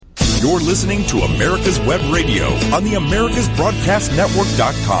You're listening to America's Web Radio on the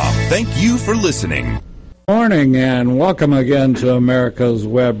AmericasBroadcastNetwork.com. Thank you for listening. Morning and welcome again to America's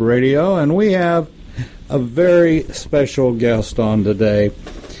Web Radio, and we have a very special guest on today.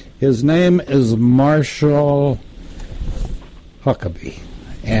 His name is Marshall Huckabee,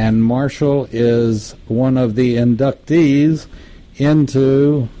 and Marshall is one of the inductees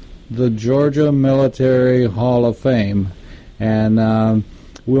into the Georgia Military Hall of Fame, and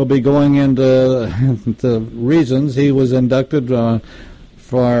we'll be going into the reasons he was inducted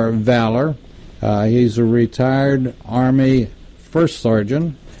for valor. He's a retired Army first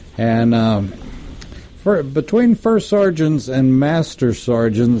sergeant, and between first sergeants and master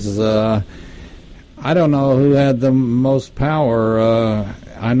sergeants, I don't know who had the most power.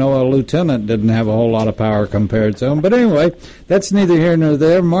 I know a lieutenant didn't have a whole lot of power compared to him. But anyway, that's neither here nor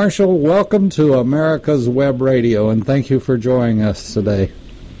there. Marshall, welcome to America's Web Radio, and thank you for joining us today.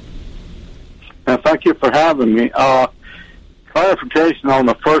 Thank you for having me. Clarification on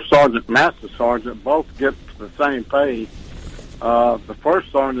the first sergeant, master sergeant, both get the same pay. The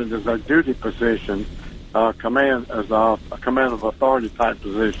first sergeant is a duty position, command as a command of authority type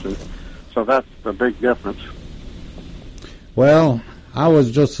position. So that's the big difference. Well, I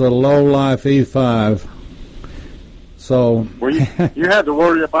was just a low-life E5. So well, you had to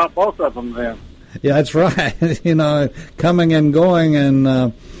worry about both of them then. Yeah, that's right. Coming and going,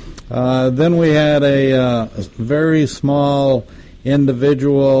 and then we had a very small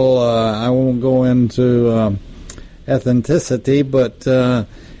individual. I won't go into ethnicity, but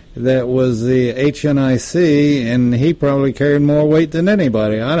that was the HNIC, and he probably carried more weight than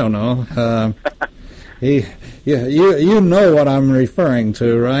anybody. I don't know. You know what I'm referring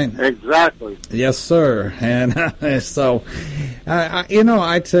to, right? Exactly. Yes, sir. And so,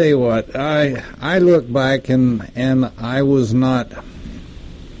 I tell you what, I look back and I was not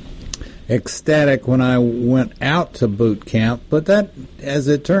ecstatic when I went out to boot camp, but that, as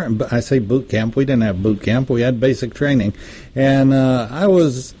it turned, I say boot camp, we didn't have boot camp, we had basic training, and I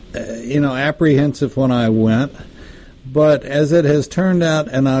was, apprehensive when I went, but as it has turned out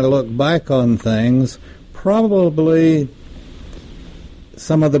and I look back on things, probably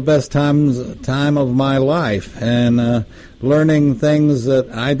some of the best time of my life, and learning things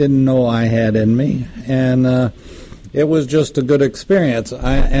that I didn't know I had in me, and it was just a good experience.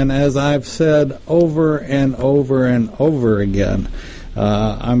 And as I've said over and over and over again,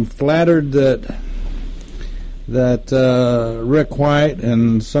 I'm flattered that Rick White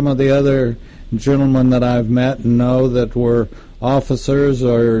and some of the other gentlemen that I've met and know that were officers,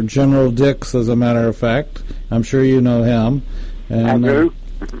 or General Dix, as a matter of fact. I'm sure you know him. And, I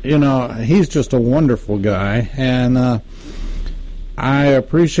do. He's just a wonderful guy, and I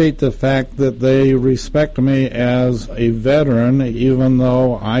appreciate the fact that they respect me as a veteran, even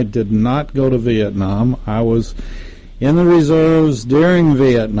though I did not go to Vietnam. I was in the reserves during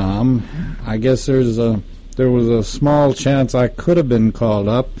Vietnam. I guess there was a small chance I could have been called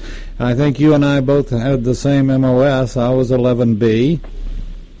up. I think you and I both had the same MOS. I was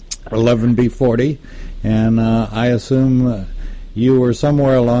 11B40, and I assume you were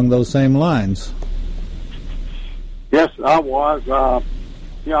somewhere along those same lines. Yes, I was. I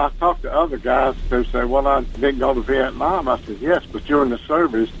talked to other guys who say, well, I didn't go to Vietnam. I said, yes, but you're in the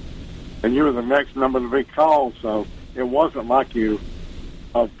service, and you were the next number to be called, so it wasn't like you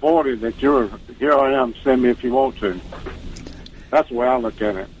avoided that here I am, send me if you want to. That's the way I look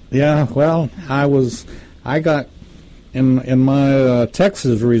at it. Yeah, well, I got, in my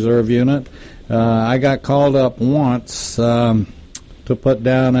Texas Reserve unit, I got called up once to put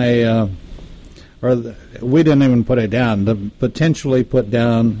down we didn't even put it down, to potentially put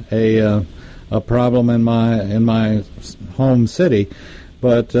down a problem in my home city.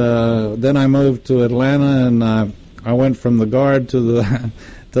 But then I moved to Atlanta, and I went from the Guard to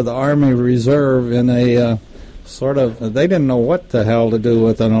the Army Reserve in a sort of, they didn't know what the hell to do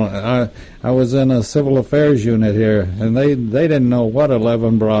with it. I was in a civil affairs unit here, and they didn't know what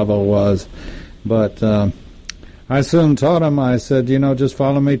 11 Bravo was. But I soon taught them. I said, just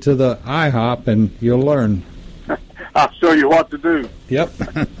follow me to the IHOP and you'll learn. I'll show you what to do. Yep.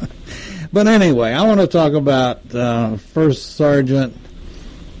 But anyway, I want to talk about First Sergeant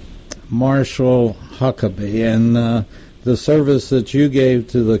Marshall Huckabee and the service that you gave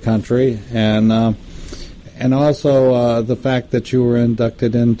to the country, and also the fact that you were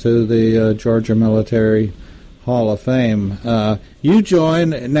inducted into the Georgia Military Hall of Fame. You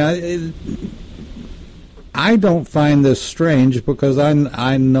joined. Now, I don't find this strange because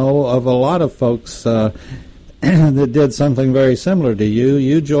I know of a lot of folks that did something very similar to you.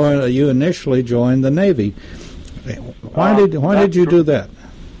 You initially joined the Navy. Why did you do that?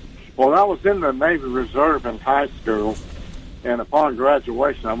 Well, I was in the Navy Reserve in high school, and upon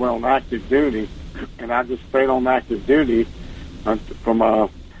graduation, I went on active duty, and I just stayed on active duty from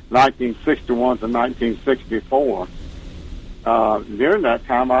 1961 to 1964. During that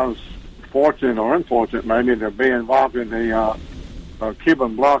time, I was fortunate or unfortunate, maybe, to be involved in the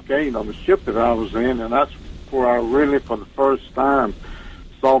Cuban blockade on the ship that I was in, and that's where I really, for the first time,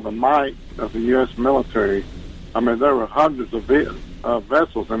 saw the might of the U.S. military. I mean, there were hundreds of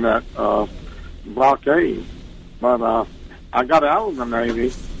vessels in that blockade. But I got out of the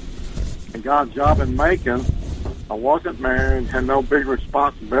Navy and got a job in Macon. I wasn't married, had no big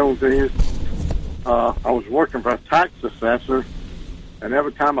responsibilities. I was working for a tax assessor, and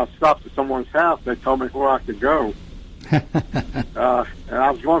every time I stopped at someone's house, they told me where I could go. And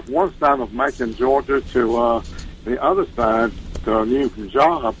I was going from one side of Macon, Georgia, to the other side to a new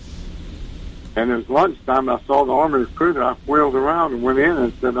job. And it was lunchtime. I saw the Army recruiter. I wheeled around and went in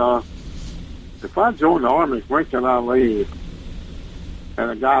and said, if I join the Army, when can I leave?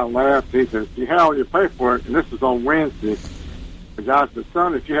 And the guy laughed. He said, you have all your paperwork, and this is on Wednesday. The guy said,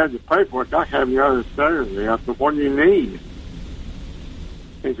 son, if you had your paperwork, I have you other Saturday. I said, what do you need?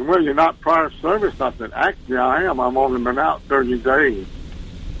 He said, well, you're not prior service. I said, actually, I am. I'm only been out 30 days.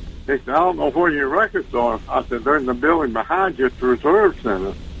 He said, I don't know where your records are. I said, they're in the building behind you at the Reserve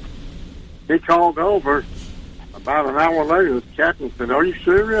Center. He called over. About an hour later, the captain said, are you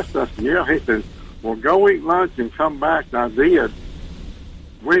serious? I said, yeah. He said, well, go eat lunch and come back. And I did.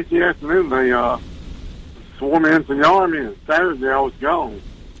 Wednesday afternoon, they swore me into the Army, and Saturday I was gone.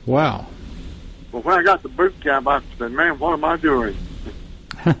 Wow. Well, when I got to boot camp, I said, man, what am I doing?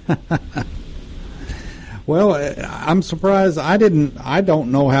 Well, I'm surprised. I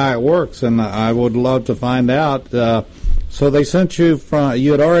don't know how it works, and I would love to find out. So they sent you from.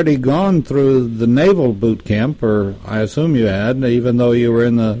 You had already gone through the naval boot camp, or I assume you had, even though you were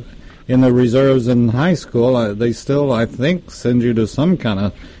in the reserves in high school. They still, I think, send you to some kind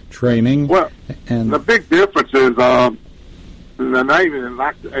of training. Well, and the big difference is the Navy, in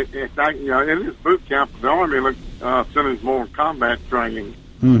this boot camp, the Army sent us more combat training.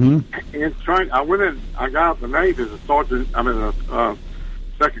 Mm-hmm. In training, I went in. I got out of the Navy as a sergeant. I mean, a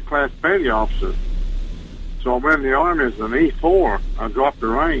second-class petty officer. So I went in the Army as an E4. I dropped the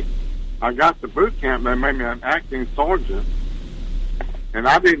rank. I got to boot camp. They made me an acting sergeant, and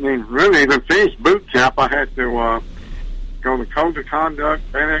I didn't even finish boot camp. I had to go to code of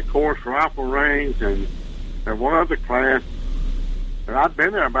conduct, bayonet course, rifle range, and one other class. And I'd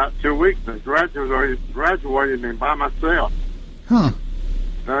been there about 2 weeks and graduated me by myself. Huh.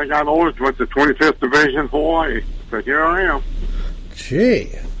 Then I got orders with the 25th Division, Hawaii. So here I am.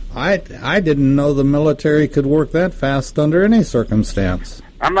 Gee, I didn't know the military could work that fast under any circumstance.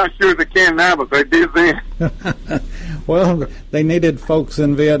 I'm not sure they can now, but they did then. Well, they needed folks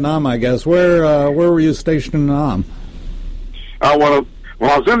in Vietnam, I guess. Where were you stationed in Nam? Well,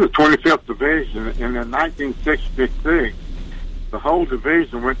 I was in the 25th Division, and in 1966, the whole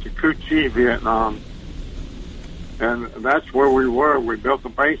division went to Cu Chi, Vietnam. And that's where we were. We built a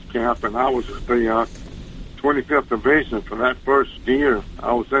base camp, and I was at the 25th Division for that first year.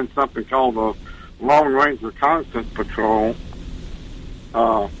 I was in something called the Long Range Reconnaissance Patrol.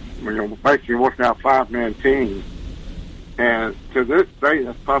 Basically working out 5-man teams. And to this day,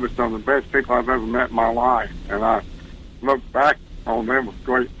 that's probably some of the best people I've ever met in my life. And I look back on them with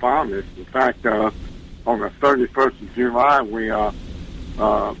great fondness. In fact, on the 31st of July, we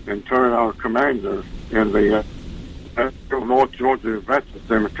interred our commander in the North Georgia Veterans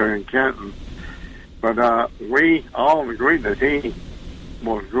Cemetery in Canton. But we all agreed that he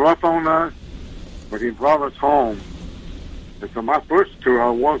was rough on us, but he brought us home. And so my first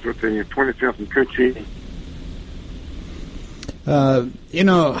tour was with the 25th and Cu Chi.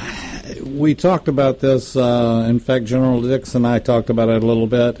 We talked about this. In fact, General Dix and I talked about it a little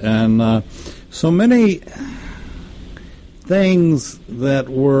bit, and so many things that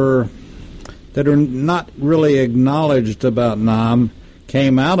are not really acknowledged about Nam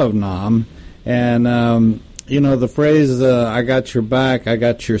came out of Nam, and the phrase "I got your back, I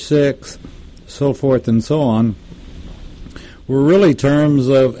got your six," so forth and so on, were really terms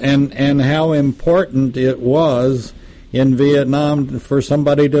of and how important it was in Vietnam for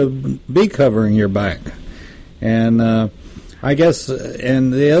somebody to be covering your back. And I guess,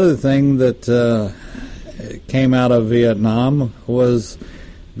 and the other thing that came out of Vietnam was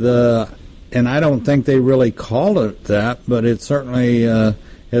and I don't think they really called it that, but it certainly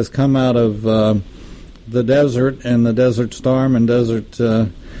has come out of the desert and the Desert Storm and Desert,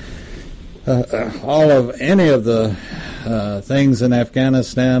 all of any of the things in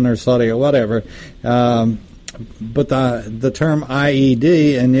Afghanistan or Saudi or whatever. But the term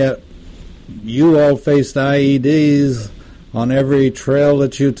IED, and yet you all faced IEDs on every trail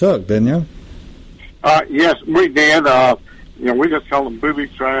that you took, didn't you? Yes, we did. We just call them booby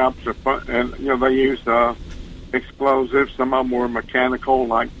traps, and they used explosives. Some of them were mechanical,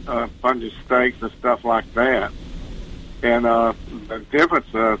 like punji stakes and stuff like that. And the difference,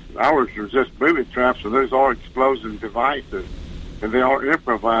 ours were just booby traps, so those are explosive devices, and they are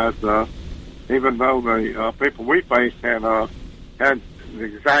improvised. Even though the people we faced had the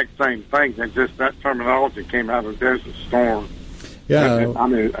exact same thing, and just that terminology came out of Desert Storm. Yeah,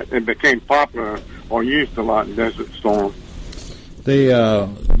 it became popular or used a lot in Desert Storm.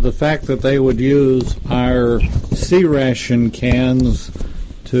 The fact that they would use our sea ration cans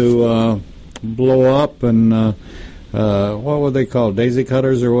to blow up and what were they called? Daisy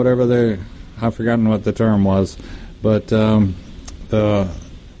cutters or whatever I've forgotten what the term was, but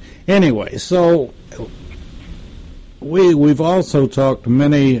anyway. So we've also talked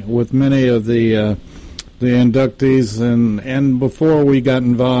with many of the inductees, and before we got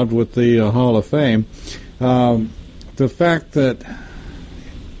involved with the Hall of Fame, the fact that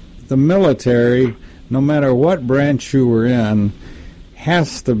the military, no matter what branch you were in,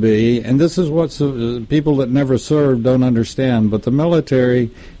 has to be, and this is what people that never served don't understand, but the military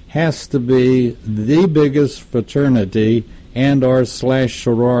has to be the biggest fraternity and or /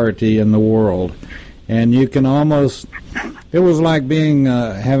 sorority in the world. And you can almost, it was like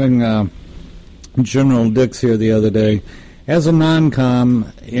having General Dix here the other day. As a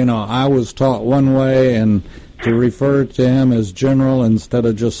non-com, I was taught one way, and to refer to him as General instead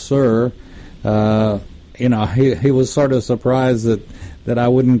of just Sir, he was sort of surprised that I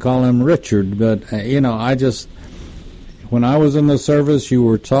wouldn't call him Richard. But, when I was in the service, you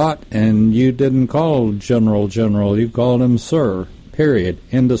were taught, and you didn't call General, you called him Sir, period,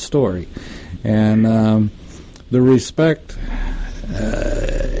 end of story. And the respect,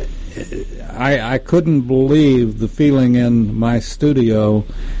 I couldn't believe the feeling in my studio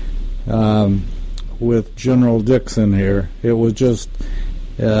with General Dixon here. It was just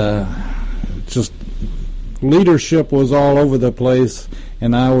leadership was all over the place,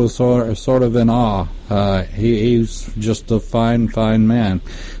 and I was sort of in awe. He's just a fine man.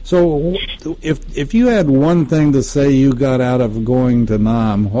 So if you had one thing to say you got out of going to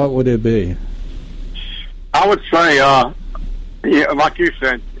Nam, what would it be? I would say, like you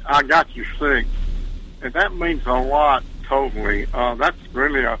said, I got you sick, and that means a lot. Totally, that's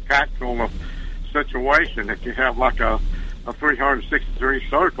really a tactical situation. If you have like a 360-degree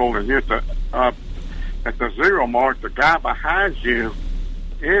circle, and you're at the 0 mark, the guy behind you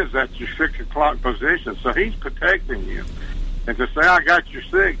is at your 6 o'clock position, so he's protecting you. And to say I got you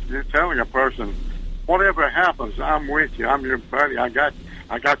sick, you're telling a person, whatever happens, I'm with you. I'm your buddy. I got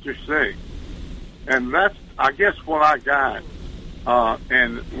you sick. And that's, I guess, what I got.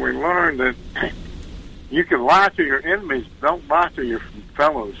 And we learned that you can lie to your enemies, don't lie to your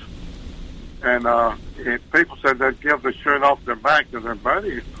fellows. And if people said they'd give the shirt off their back to their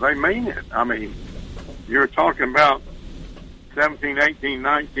buddies, they mean it. I mean, you're talking about 17, 18,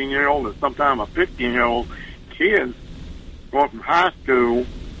 19-year-old, and sometimes a 15-year-old kids going from high school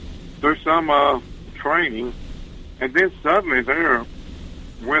through some training, and then suddenly they're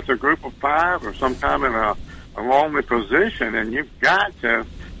with a group of 5 or sometime in a lonely position, and you've got to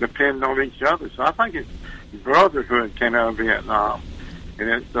depend on each other. So I think it's brotherhood came out of Vietnam, and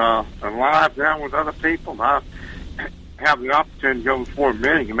it's a live down with other people. I have the opportunity to go to Fort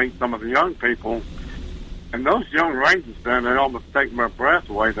Benning and meet some of the young people, and those young Rangers down there almost take my breath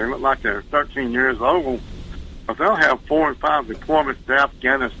away. They look like they're 13 years old, but they'll have 4 and 5 deployments to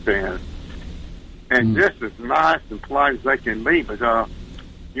Afghanistan, and just as nice and polite as they can be. But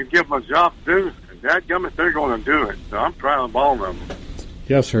you give them a job to do, dadgummit, they're going to do it. So I'm proud of all of them.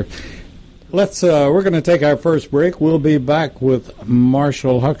 Yes, sir. Let's. We're going to take our first break. We'll be back with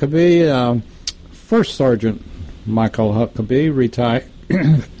Marshall Huckabee, First Sergeant Michael Huckabee,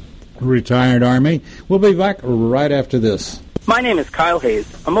 retired Army. We'll be back right after this. My name is Kyle Hayes,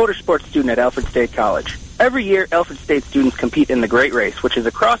 a motorsports student at Alfred State College. Every year, Alfred State students compete in the Great Race, which is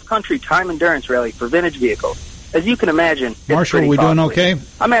a cross-country time endurance rally for vintage vehicles. As you can imagine, Marshall, it's we pretty doing costly. okay?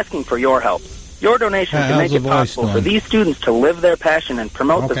 I'm asking for your help. Your donation can make it possible for these students to live their passion and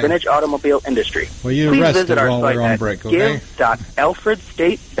promote the vintage automobile industry. Well, you Please rested visit our while site we're on at break, okay?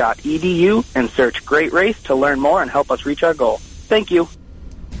 give.alfredstate.edu and search Great Race to learn more and help us reach our goal. Thank you.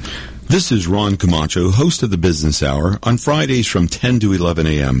 This is Ron Camacho, host of the Business Hour, on Fridays from 10 to 11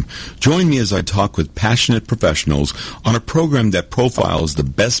 a.m. Join me as I talk with passionate professionals on a program that profiles the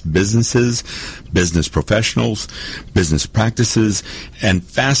best businesses, business professionals, business practices, and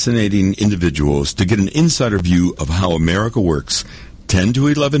fascinating individuals to get an insider view of how America works. 10 to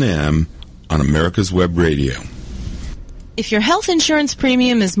 11 a.m. on America's Web Radio. If your health insurance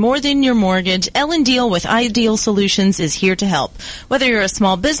premium is more than your mortgage, Ellen Deal with Ideal Solutions is here to help. Whether you're a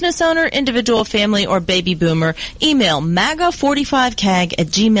small business owner, individual, family, or baby boomer, email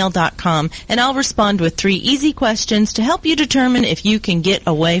MAGA45CAG@gmail.com and I'll respond with 3 easy questions to help you determine if you can get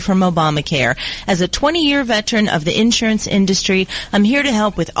away from Obamacare. As a 20-year veteran of the insurance industry, I'm here to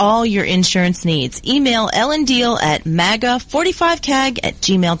help with all your insurance needs. Email Ellen Deal at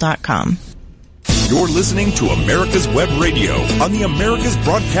MAGA45CAG@gmail.com. You're listening to America's Web Radio on the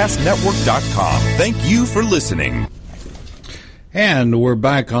AmericasBroadcastNetwork.com. Thank you for listening. And we're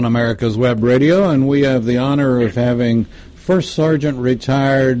back on America's Web Radio, and we have the honor of having First Sergeant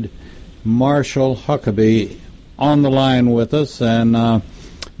retired Marshall Huckabee on the line with us. And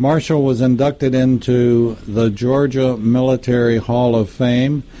Marshall was inducted into the Georgia Military Hall of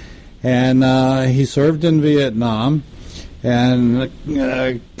Fame, and he served in Vietnam, and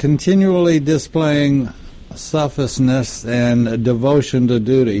continually displaying selflessness and devotion to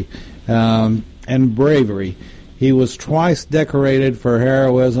duty and bravery. He was twice decorated for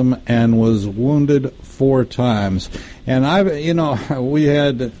heroism and was wounded 4 times. And are you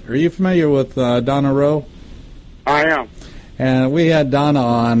familiar with Donna Rowe? I am. And we had Donna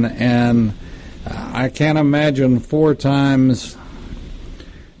on, and I can't imagine 4 times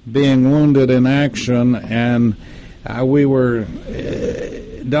being wounded in action. And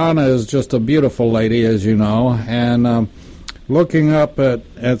Donna is just a beautiful lady, as you know, and looking up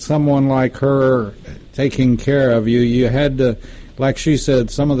at someone like her taking care of you, you had to, like she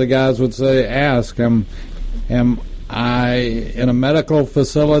said, some of the guys would say, ask, am I in a medical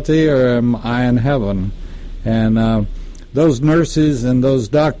facility or am I in heaven? And those nurses and those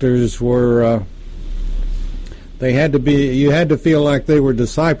doctors were, you had to feel like they were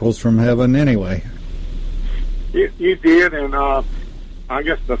disciples from heaven anyway. You did, and I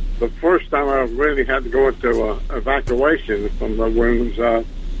guess the first time I really had to go into evacuation from the wounds,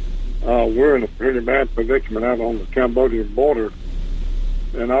 we're in a pretty bad predicament out on the Cambodian border,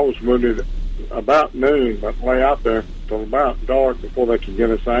 and I was wounded about noon, but lay out there till about dark before they could get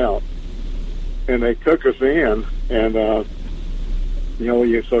us out. And they took us in, and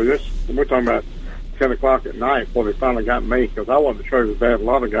we're talking about 10 o'clock at night before they finally got me, because I wasn't sure as bad as a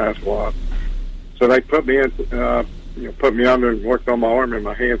lot of guys was. So they put me in, put me under and worked on my arm and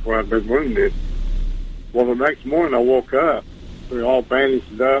my hands where I'd been wounded. Well, the next morning I woke up. We were all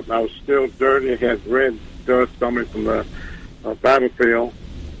bandaged up. I was still dirty. I had red dust on me from the battlefield.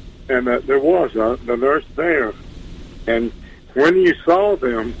 And there was the nurse there. And when you saw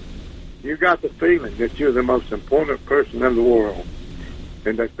them, you got the feeling that you're the most important person in the world.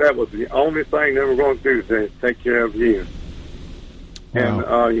 And that was the only thing they were going to do, to take care of you.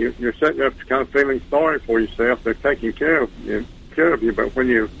 Wow. And you're sitting there kind of feeling sorry for yourself. They're taking care of you. But when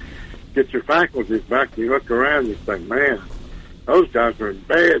you get your faculties back, you look around, you think, man, those guys are in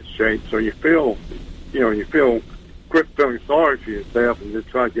bad shape. So you feel quit feeling sorry for yourself and just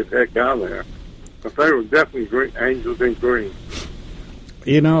try to get the heck out of there. But they were definitely great angels in green.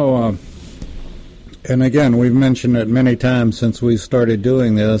 And again, we've mentioned it many times since we started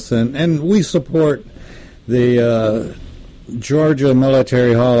doing this, and we support the Georgia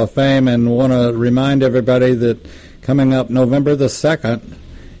Military Hall of Fame, and want to remind everybody that coming up November the 2nd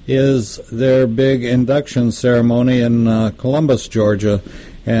is their big induction ceremony in Columbus, Georgia,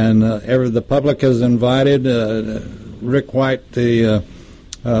 and the public is invited. Rick White,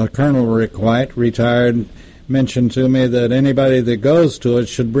 Colonel Rick White, retired, mentioned to me that anybody that goes to it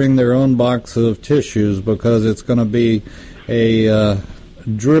should bring their own box of tissues, because it's going to be a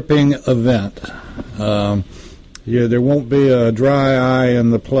dripping event. There won't be a dry eye in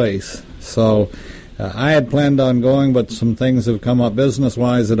the place. So I had planned on going, but some things have come up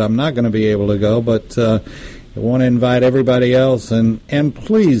business-wise that I'm not going to be able to go. But I want to invite everybody else, and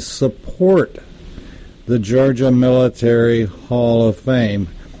please support the Georgia Military Hall of Fame.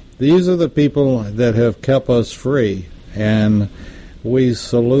 These are the people that have kept us free, and we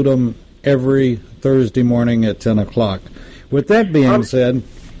salute them every Thursday morning at 10 o'clock. With that being said,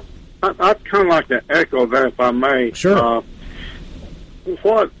 I'd kind of like to echo that, if I may. Sure.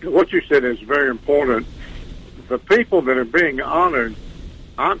 What you said is very important. The people that are being honored,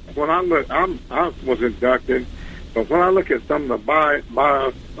 I was inducted, but when I look at some of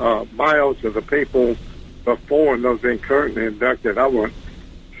the bios of the people before and those being currently inducted, I went,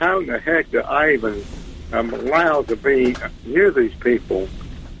 how in the heck do I even am allowed to be near these people?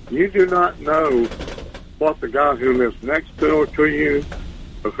 You do not know what the guy who lives next door to you,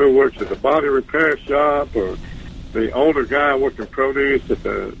 or who works at the body repair shop, or the older guy working produce at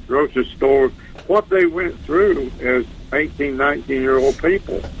the grocery store, what they went through as 18, 19-year-old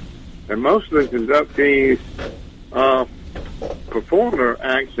people. And most of the inductees perform their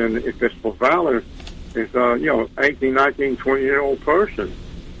action, if it's for valor, it's 18, 19, 20-year-old person.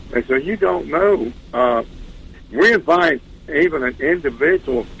 And so you don't know. We invite even an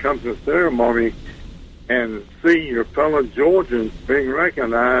individual to come to the ceremony and see your fellow Georgians being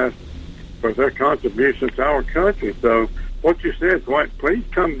recognized for their contributions to our country. So what you said, Dwight, please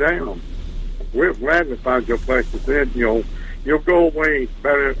come down. We're glad to find your place to sit. You'll go away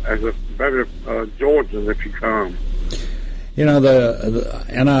better as a better Georgian if you come. You know,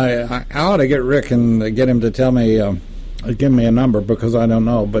 and I ought to get Rick and get him to tell me, give me a number because I don't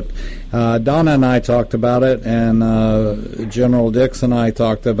know. But Donna and I talked about it, and General Dix and I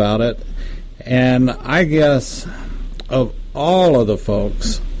talked about it. And I guess of all of the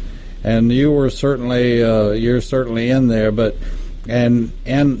folks, and you were certainly you're certainly in there, but and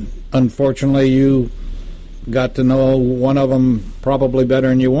unfortunately you got to know one of them probably better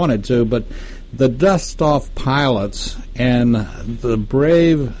than you wanted to, but the dust-off pilots and the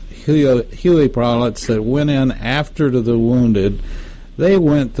brave Huey pilots that went in after the wounded, they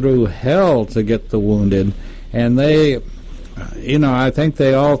went through hell to get the wounded, and they, I think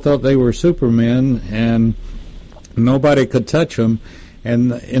they all thought they were supermen and nobody could touch them.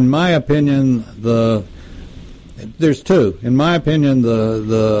 And in my opinion, there's two. In my opinion,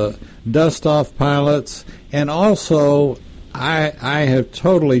 the dust-off pilots, and also I have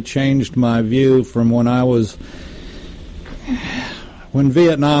totally changed my view from when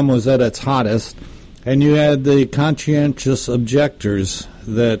Vietnam was at its hottest, and you had the conscientious objectors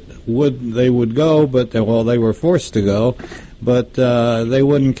that they would go, but they were forced to go, but they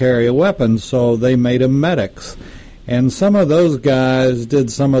wouldn't carry a weapon, so they made them medics. And some of those guys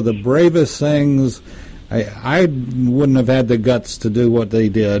did some of the bravest things. I wouldn't have had the guts to do what they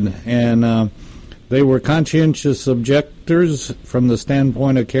did. And they were conscientious objectors from the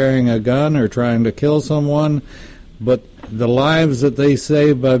standpoint of carrying a gun or trying to kill someone. But the lives that they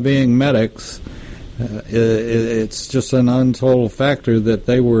saved by being medics, it's just an untold factor that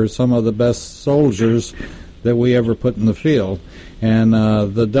they were some of the best soldiers that we ever put in the field. And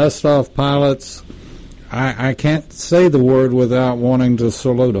the dust-off pilots, I can't say the word without wanting to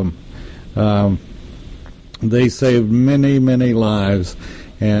salute them. They saved many, many lives.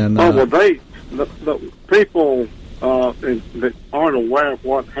 And the people that aren't aware of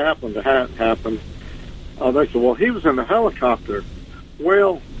what happened, they say, well, he was in the helicopter.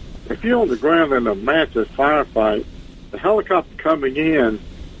 Well, if you're on the ground in a massive firefight, the helicopter coming in,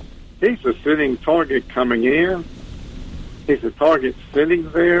 he's a sitting target coming in. He's a target sitting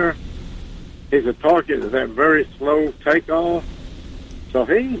there. He's a target at that very slow takeoff. So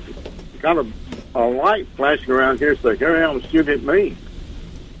he's got a light flashing around here saying, "Carry on and shoot at me."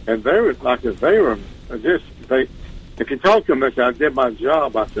 And they were if you talk to them, they say, "I did my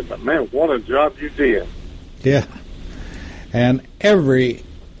job." I said, "But man, what a job you did." Yeah. And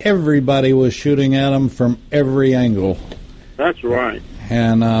everybody was shooting at them from every angle. That's right.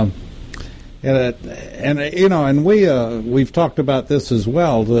 And we've talked about this as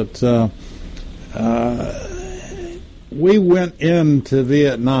well, that we went into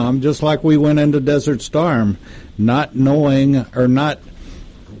Vietnam just like we went into Desert Storm, not knowing or not.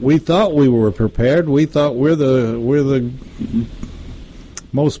 We thought we were prepared. We thought we're the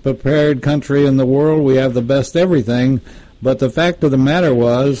most prepared country in the world. We have the best everything. But the fact of the matter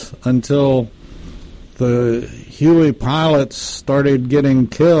was, until the Huey pilots started getting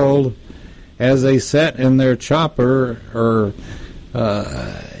killed as they sat in their chopper or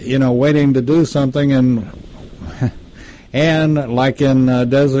waiting to do something, and like in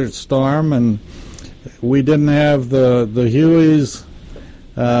Desert Storm, and we didn't have the Hueys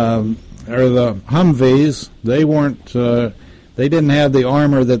or the Humvees. They weren't. They didn't have the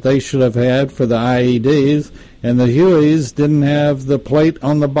armor that they should have had for the IEDs, and the Hueys didn't have the plate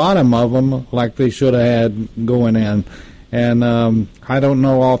on the bottom of them like they should have had going in. And I don't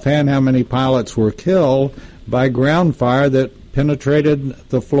know offhand how many pilots were killed by ground fire that penetrated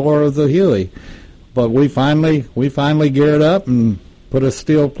the floor of the Huey. But we finally geared up and put a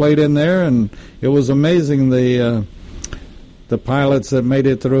steel plate in there, and it was amazing the pilots that made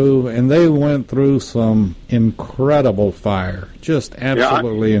it through, and they went through some incredible fire, just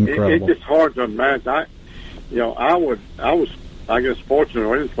absolutely incredible. It's just hard to imagine. I was fortunate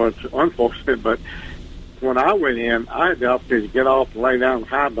or unfortunate, but when I went in, I had the opportunity to get off, lay down, and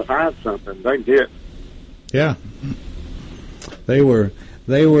hide behind something. They did. Yeah, they were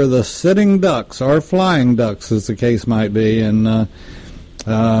the sitting ducks or flying ducks, as the case might be, and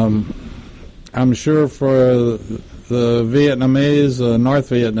I'm sure for the Vietnamese, North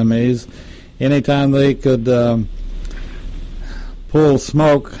Vietnamese, anytime they could pull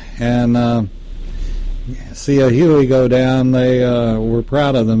smoke and see a Huey go down, they were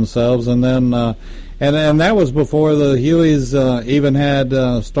proud of themselves. And then, and that was before the Hueys even had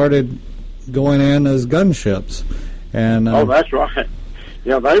started going in as gunships. And oh, that's right.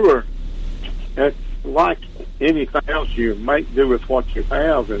 Yeah, they were. It's like anything else, you make do with what you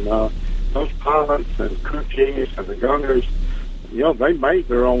have, and those pilots and cookies and the gunners, they made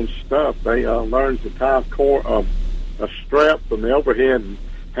their own stuff. They learned to tie a strap from the overhead and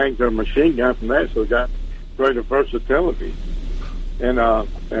hang their machine gun from that, so they got greater versatility. And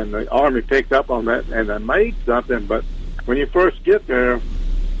the Army picked up on that, and they made something. But when you first get there,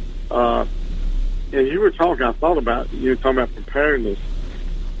 as you were talking, I thought about you were talking about preparedness.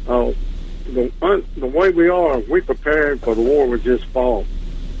 The way we prepared for the war we just fought.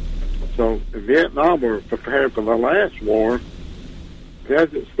 So in Vietnam, we were prepared for the last war.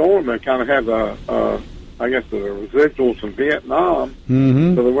 Desert Storm, they kind of had the residuals from Vietnam.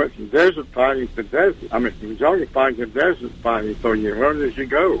 Mm-hmm. So they went from desert fighting to desert. From jungle fighting to desert fighting. So you learn as you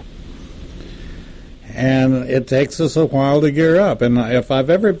go. And it takes us a while to gear up. And if I've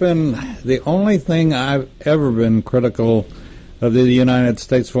ever been, the only thing I've ever been critical of the United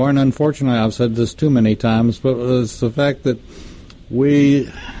States for, and unfortunately I've said this too many times, but was the fact that we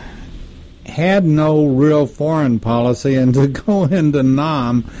had no real foreign policy, and to go into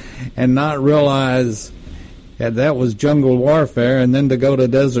Nam and not realize that was jungle warfare, and then to go to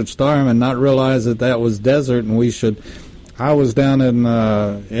Desert Storm and not realize that was desert, and I was down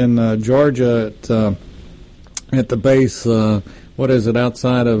in Georgia at the base,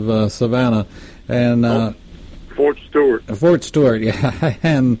 outside of Savannah, and Fort Stewart. Fort Stewart, yeah.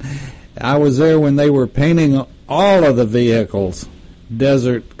 And I was there when they were painting all of the vehicles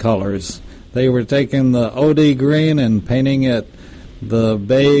desert colors. They were taking the OD green and painting it the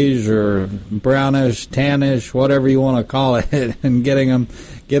beige or brownish, tannish, whatever you want to call it, and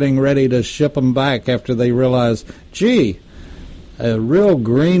getting ready to ship them back after they realized, gee, a real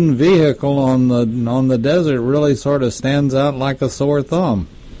green vehicle on the desert really sort of stands out like a sore thumb.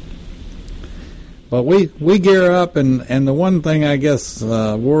 But we gear up, and the one thing I guess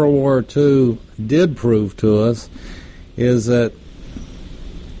World War II did prove to us is that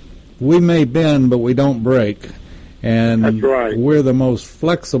we may bend, but we don't break. And that's right. We're the most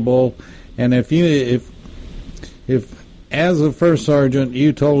flexible. And if as a first sergeant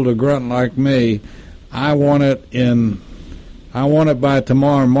you told a grunt like me, I want it by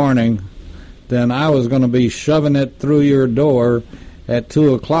tomorrow morning, then I was going to be shoving it through your door at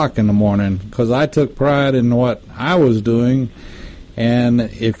 2 o'clock in the morning, because I took pride in what I was doing, and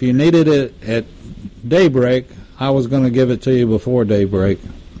if you needed it at daybreak, I was going to give it to you before daybreak,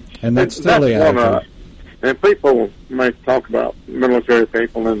 and that's still the attitude. And people may talk about military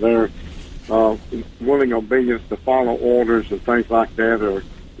people and their willing obedience to follow orders and things like that, or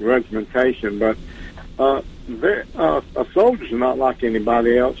regimentation, but a soldier's not like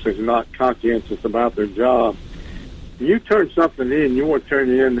anybody else who's not conscientious about their job. You turn something in, you want to turn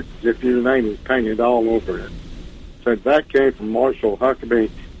it in as if your name is painted all over it. So that came from Marshall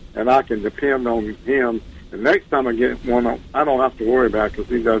Huckabee, and I can depend on him. The next time I get one, I don't have to worry about it because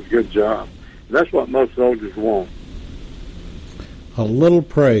he does a good job. That's what most soldiers want. A little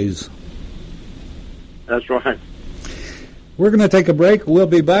praise. That's right. We're going to take a break. We'll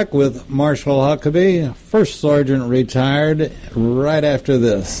be back with Marshall Huckabee, First Sergeant retired, right after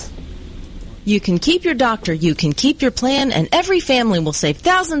this. You can keep your doctor, you can keep your plan, and every family will save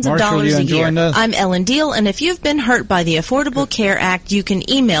thousands of dollars a year. I'm Ellen Deal, and if you've been hurt by the Affordable Care Act, you can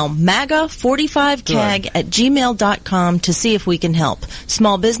email MAGA45CAG@gmail.com to see if we can help.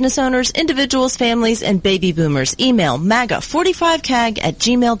 Small business owners, individuals, families, and baby boomers, email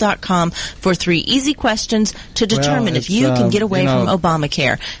MAGA45CAG@gmail.com for 3 easy questions to determine if you can get away from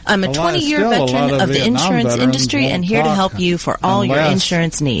Obamacare. I'm a 20-year veteran of the insurance industry and here to help you for all your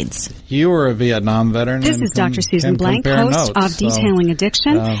insurance needs. You were a Vietnam veteran. This is Dr. Susan Blank, host of Detailing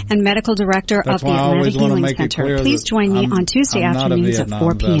Addiction and medical director of the Atlantic Healing Center. Please join me on Tuesday afternoons at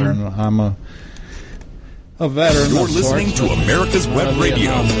 4 p.m. I'm a veteran. You're listening to America's Web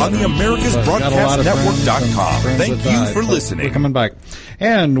Radio on the AmericasBroadcastNetwork.com. Thank you for listening. We're coming back.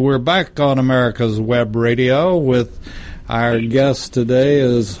 And we're back on America's Web Radio with our guest today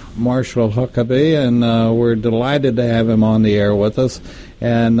is Marshall Huckabee, and we're delighted to have him on the air with us.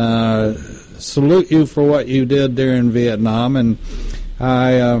 And salute you for what you did during Vietnam. And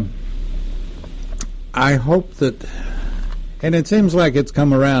I hope that, and it seems like it's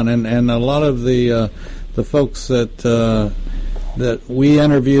come around, and a lot of the folks that we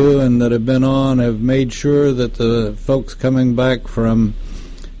interview and that have been on have made sure that the folks coming back from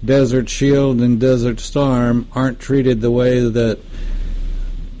Desert Shield and Desert Storm aren't treated the way that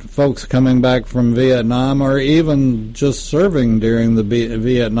folks coming back from Vietnam, or even just serving during the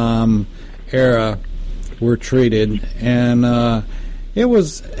Vietnam era, were treated, and it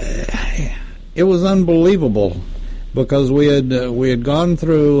was unbelievable, because we had gone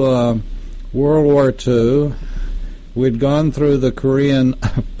through World War II, we'd gone through the Korean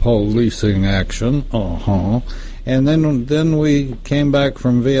policing action, and then we came back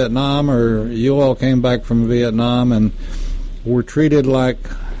from Vietnam, or you all came back from Vietnam, and were treated like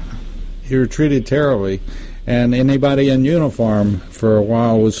you were treated terribly, and anybody in uniform for a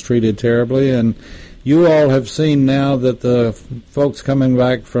while was treated terribly, and you all have seen now that the folks coming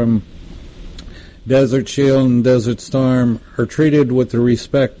back from Desert Shield and Desert Storm are treated with the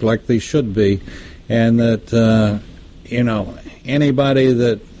respect like they should be, and that anybody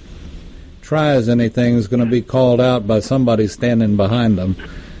that tries anything is going to be called out by somebody standing behind them,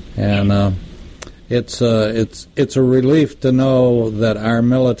 and it's a relief to know that our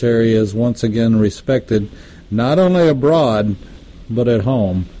military is once again respected, not only abroad but at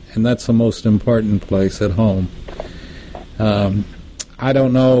home, and that's the most important place, at home. I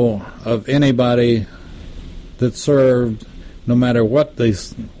don't know of anybody that served, no matter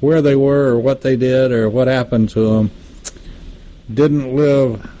where they were or what they did or what happened to them, didn't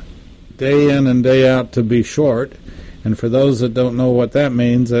live day in and day out to be short. And for those that don't know what that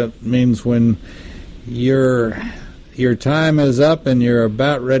means when your time is up and you're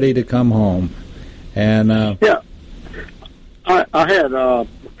about ready to come home. And I had a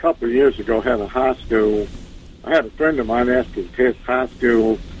couple of years ago had I had a friend of mine ask if his high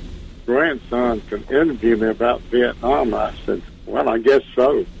school grandson could interview me about Vietnam. I said, well, I guess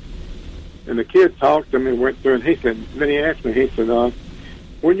so. And the kid talked to me, went through, and then he asked me, he said,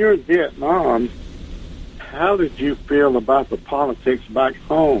 when you're in Vietnam, how did you feel about the politics back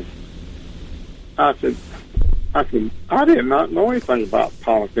home? I said, I did not know anything about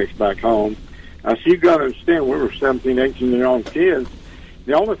politics back home. I said, you got to understand, we were 17, 18-year-old kids.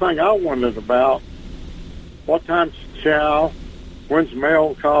 The only thing I wondered about, what time's chow? When's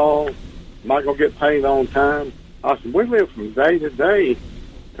mail call? Am I going to get paid on time? I said, we live from day to day,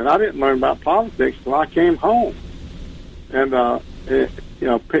 and I didn't learn about politics till I came home. And,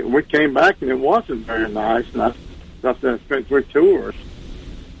 we came back, and it wasn't very nice, and I spent 3 tours.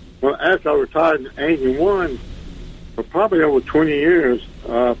 Well, after I retired in 81, for probably over 20 years,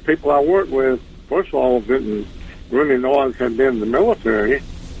 people I worked with, first of all, didn't really know I had been in the military,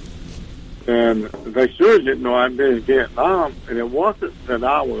 and they sure didn't know I'd been in Vietnam, and it wasn't that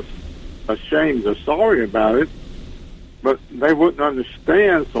I was ashamed or sorry about it, but they wouldn't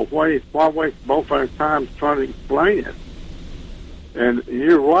understand, so why waste both our times trying to explain it? And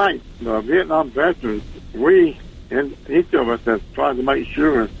you're right, the Vietnam veterans, we, and each of us has tried to make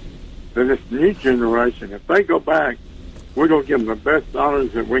sure that this new generation, if they go back, we're going to give them the best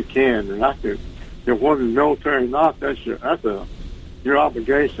honors that we can. And I think if one in the military or not, that's your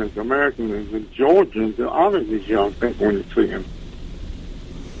obligation as Americans and Georgians to honor these young people when you see them.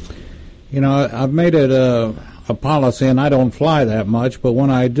 I've made it a policy, and I don't fly that much, but when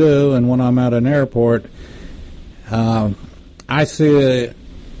I do, and when I'm at an airport, I see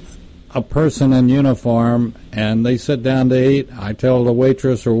a person in uniform, and they sit down to eat. I tell the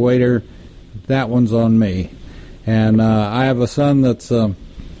waitress or waiter, that one's on me. And I have a son that's in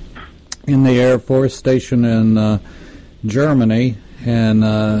the Air Force, stationed in Germany, and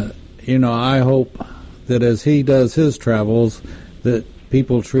I hope that as he does his travels, that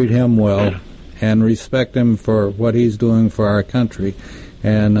people treat him well and respect him for what he's doing for our country.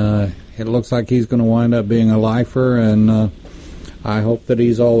 And it looks like he's going to wind up being a lifer, and I hope that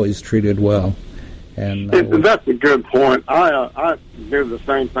he's always treated well. And that's a good point. I do the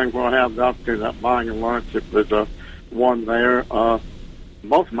same thing when I have the opportunity of buying a lunch if there's one there.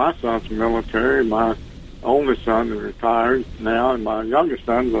 Both of my sons are military. My oldest son is retired now, and my youngest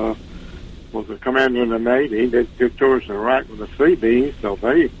son was a commander in the Navy. He did 2 tours in Iraq with the Seabees, so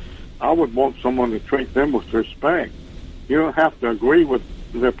I would want someone to treat them with respect. You don't have to agree with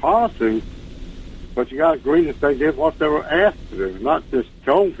their policies, but you got to agree that they did what they were asked to do, not just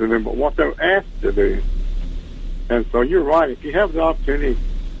told to them, but what they were asked to do. And so you're right. If you have the opportunity,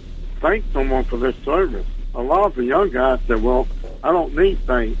 thank someone for their service. A lot of the young guys said, well, I don't need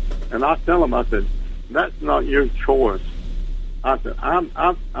thanks. And I tell them, I said, that's not your choice. I said, I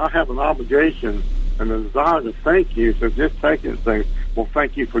have an obligation and a desire to thank you, so just take it and say, well,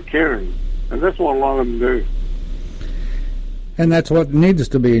 thank you for caring. And that's what a lot of them do. And that's what needs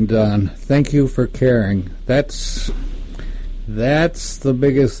to be done. Thank you for caring. That's the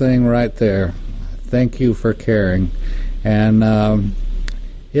biggest thing right there. Thank you for caring. And,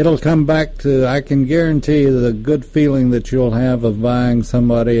 it'll come back to, I can guarantee you, the good feeling that you'll have of buying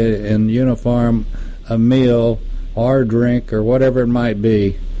somebody in uniform a meal or drink or whatever it might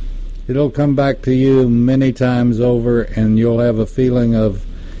be. It'll come back to you many times over, and you'll have a feeling of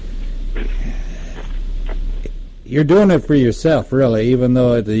you're doing it for yourself, really, even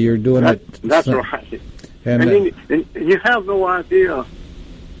though you're doing it. That's right. And you have no idea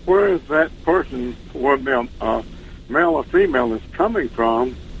where is that person, whether male or female, is coming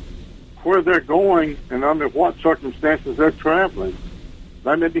from, where they're going, and under what circumstances they're traveling.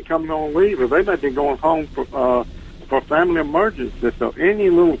 They may be coming on leave, or they may be going home for family emergency. So any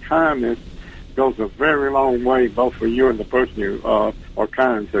little kindness goes a very long way, both for you and the person you are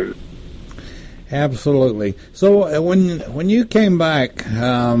kind to. Absolutely. So when you came back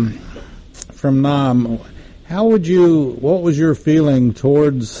from Nam, what was your feeling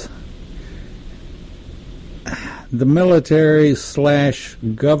towards the military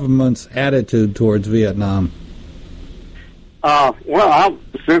 / government's attitude towards Vietnam? Well,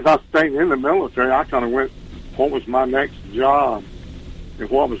 since I stayed in the military, I kind of went, what was my next job and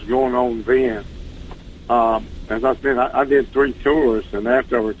what was going on then. As I said, I did 3 tours, and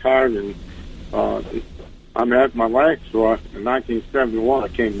after I retired, and after my last tour in 1971, I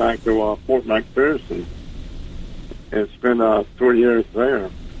came back to Fort McPherson and spent 3 years there.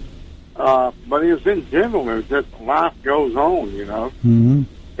 But it was in general, it was just life goes on, you know. Mm-hmm.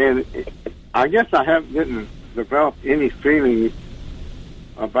 And I guess I didn't develop any feeling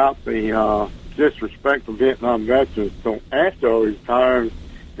about the disrespect for Vietnam veterans until after I retired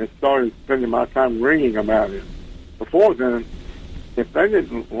and started spending my time reading about it. Before then, if they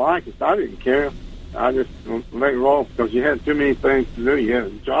didn't like it, I didn't care. I just let it roll because you had too many things to do. You had a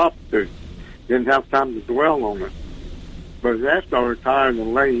job to do. Didn't have time to dwell on it. But after I retired in the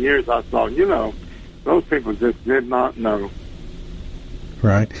later years, I thought, those people just did not know.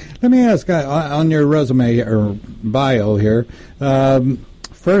 Right. Let me ask, on your resume or bio here,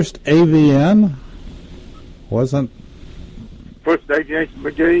 first AVN wasn't... First Aviation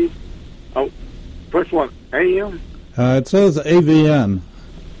Brigade? Oh, first one, AM? It says AVN.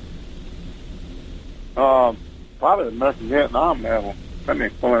 Probably the American Vietnam Medal. Let me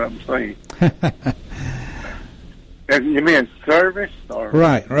pull it up and see. You mean service? Or?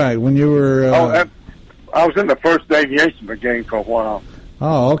 Right. When you were... I was in the 1st Aviation Brigade for a while.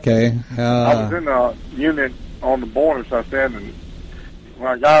 Oh, okay. I was in a unit on the borders, I said, and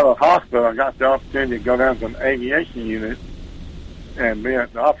when I got out of the hospital, I got the opportunity to go down to an aviation unit and be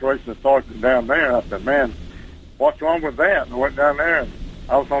the operations sergeant down there. I said, man, what's wrong with that? And I went down there, and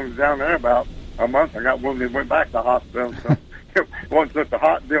I was only down there about a month. I got wounded and went back to the hospital, so it wasn't such a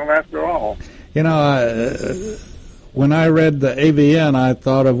hot deal after all. When I read the AVN, I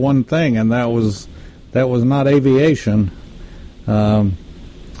thought of one thing, and that was not aviation. But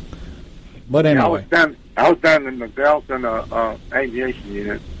anyway, I was down in the Delta aviation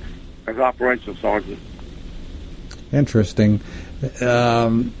unit as operations sergeant. Interesting. Tell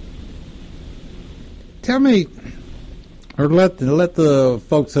me, or let the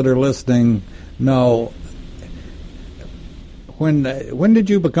folks that are listening know, when did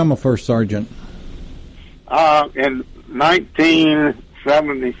you become a first sergeant? In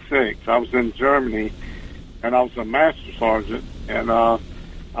 1976, I was in Germany, and I was a master sergeant, and I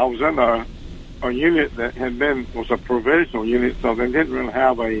was in a unit that was a provisional unit, so they didn't really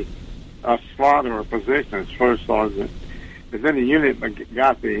have a slot or a position as first sergeant. But then the unit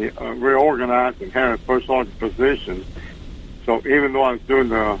got reorganized and had a first sergeant position. So even though I was doing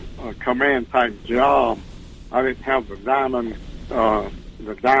the command type job, I didn't have the diamond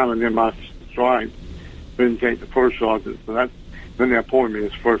in my stripe to indicate the first sergeant. So then they appointed me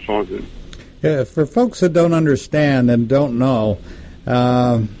as first sergeant. Yeah, for folks that don't understand and don't know,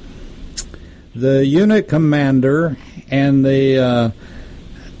 the unit commander and the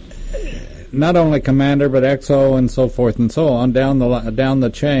not only commander but XO and so forth and so on down the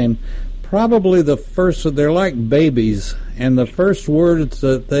chain, probably the first, they're like babies, and the first words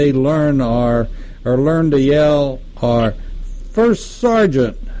that they learn or learn to yell are "First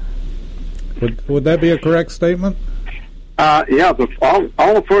Sergeant." Would that be a correct statement? Yeah,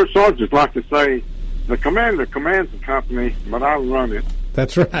 all the first sergeants like to say, the commander commands the company, but I run it.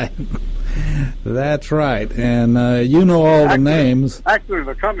 That's right. That's right. And you know all the names. Actually,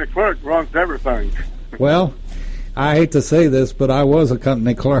 the company clerk runs everything. Well, I hate to say this, but I was a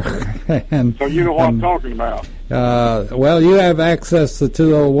company clerk. And, so you know what I'm talking about. Well, you have access to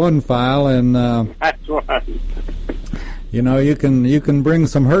 201 file, and that's right. You can bring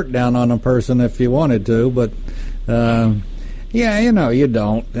some hurt down on a person if you wanted to, but you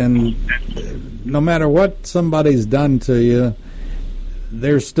don't. And no matter what somebody's done to you,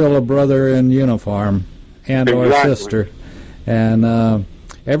 there's still a brother in uniform and or sister. And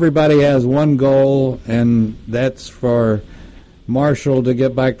everybody has one goal, and that's for Marshall to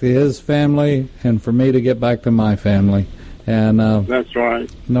get back to his family and for me to get back to my family. And that's right.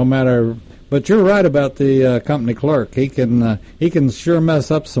 No matter, but you're right about the company clerk. He can sure mess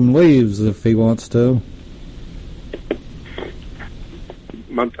up some leaves if he wants to.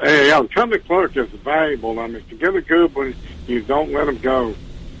 But company clerk is valuable. I mean, if you get a good one, you don't let them go.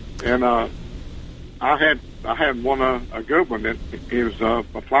 And I had a good one that he was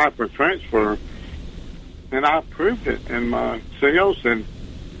applied for a transfer, and I approved it. And my CEO said,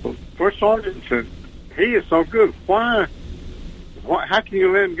 first sergeant said, he is so good. Why? How can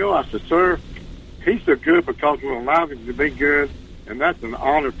you let him go? I said, sir, he's so good because we allow him to be good, and that's an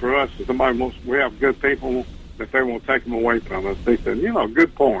honor for us. If we have good people that they won't take them away from us. They said,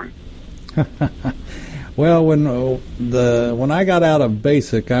 good point. Well, when I got out of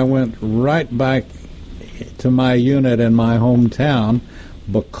basic, I went right back to my unit in my hometown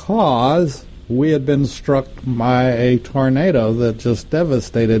because we had been struck by a tornado that just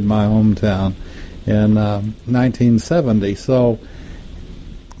devastated my hometown in 1970. So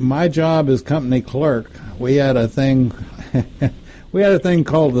my job as company clerk, we had a thing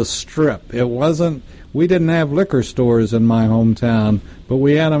called the Strip. We didn't have liquor stores in my hometown, but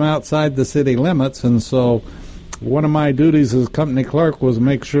we had them outside the city limits, and so one of my duties as company clerk was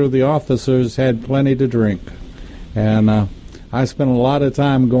make sure the officers had plenty to drink. And I spent a lot of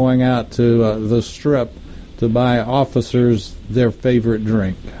time going out to the Strip to buy officers their favorite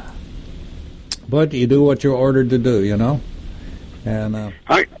drink. But you do what you're ordered to do, And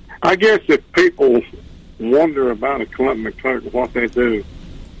I guess if people wonder about a company clerk, what they do,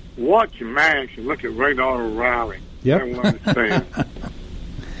 watch MASH and look at Radar O'Reilly. Yep. They will understand.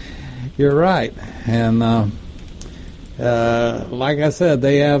 You're right. And like I said,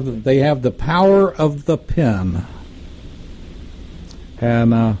 they have the power of the pen.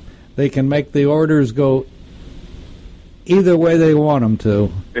 And they can make the orders go either way they want them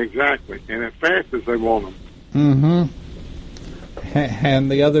to. Exactly. And as fast as they want them. Mm-hmm.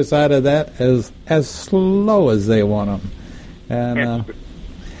 And the other side of that is as slow as they want them. And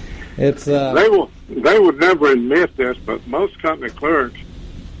it's they would never admit this, but most company clerks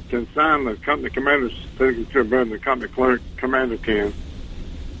can sign the company commander's signature better than the company clerk commander can.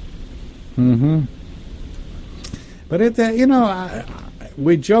 Mm-hmm. But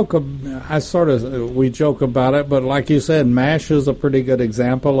we joke about it, but like you said, MASH is a pretty good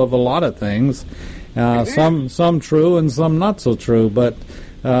example of a lot of things. Some true and some not so true, but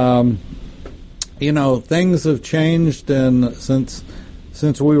things have changed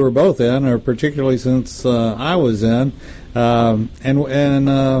since we were both in, or particularly since I was in.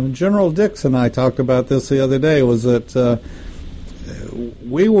 And General Dix and I talked about this the other day, was that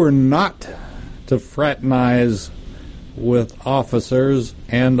we were not to fraternize with officers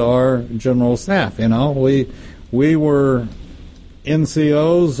and our general staff. We were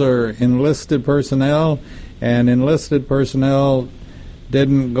NCOs or enlisted personnel, and enlisted personnel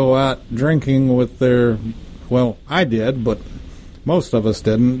didn't go out drinking with their. Well, I did, but most of us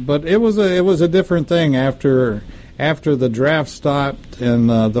didn't. But it was a different thing after the draft stopped and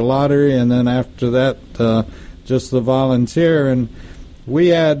the lottery, and then after that just the volunteer. And we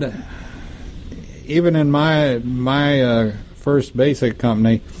had, even in my first basic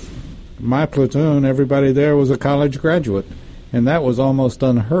company, my platoon, everybody there was a college graduate, and that was almost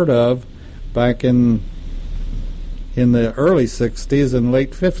unheard of back in the early 60s and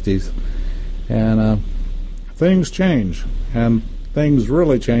late 50s. And things change, and things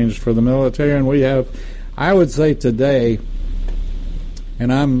really changed for the military. And we have, I would say today,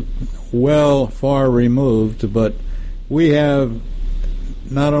 and I'm far removed, but we have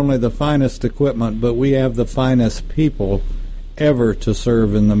not only the finest equipment, but we have the finest people ever to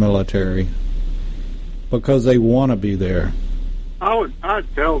serve in the military because they want to be there. I'd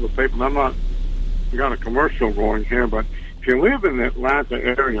tell the people, I'm not got a commercial going here, but if you live in the Atlanta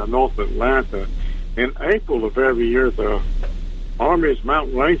area, North Atlanta, in April of every year, the Army's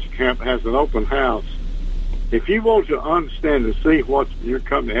Mountain Ranger Camp has an open house. If you want to understand and see what your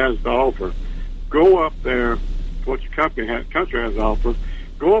company has to offer, go up there, what your country has to offer.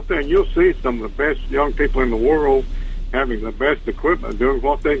 Go up there and you'll see some of the best young people in the world having the best equipment, doing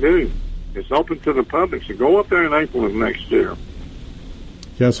what they do. It's open to the public, so go up there in April of next year.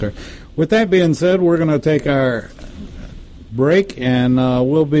 Yes, sir. With that being said, we're going to take our break, and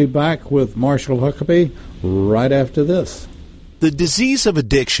we'll be back with Marshall Huckabee right after this. The disease of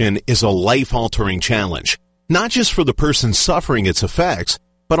addiction is a life-altering challenge, not just for the person suffering its effects,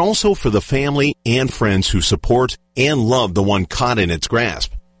 but also for the family and friends who support and love the one caught in its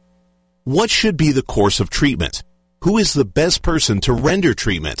grasp. What should be the course of treatment? Who is the best person to render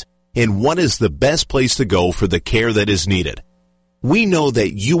treatment? And what is the best place to go for the care that is needed? We know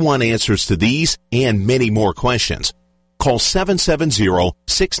that you want answers to these and many more questions. Call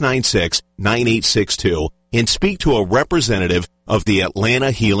 770-696-9862 and speak to a representative of the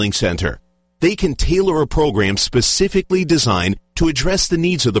Atlanta Healing Center. They can tailor a program specifically designed to address the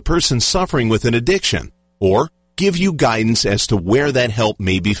needs of the person suffering with an addiction, or give you guidance as to where that help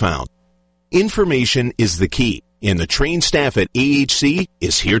may be found. Information is the key, and the trained staff at AHC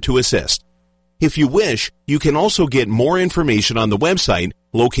is here to assist. If you wish, you can also get more information on the website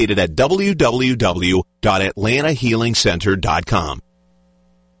located at www.atlantahealingcenter.com.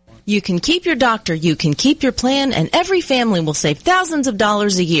 You can keep your doctor, you can keep your plan, and every family will save thousands of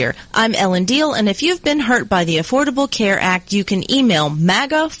dollars a year. I'm Ellen Deal, and if you've been hurt by the Affordable Care Act, you can email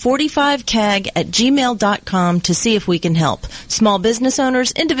MAGA45CAG@gmail.com to see if we can help. Small business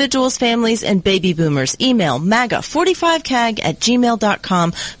owners, individuals, families, and baby boomers, email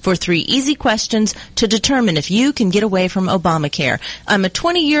MAGA45CAG@gmail.com for 3 easy questions to determine if you can get away from Obamacare. I'm a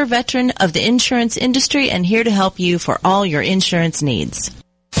 20-year veteran of the insurance industry and here to help you for all your insurance needs.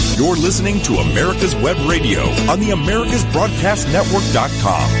 You're listening to America's Web Radio on the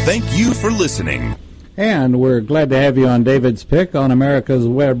AmericasBroadcastNetwork.com. Thank you for listening. And we're glad to have you on David's Pick on America's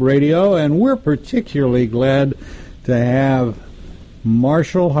Web Radio, and we're particularly glad to have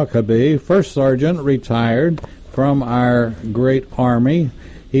Marshall Huckabee, First Sergeant, retired from our great Army.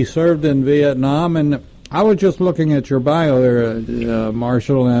 He served in Vietnam, and I was just looking at your bio there,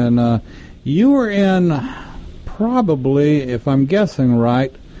 Marshall, and you were in probably, if I'm guessing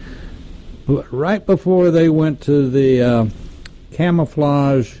right before they went to the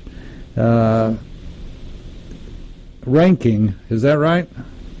camouflage ranking. Is that right?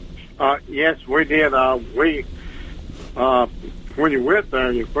 Yes, we did. When you went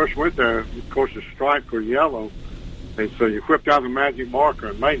there, you first went there, of course, the stripes were yellow, and so you whipped out the magic marker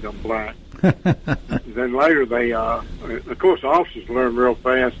and made them black. Then later they, of course, officers learn real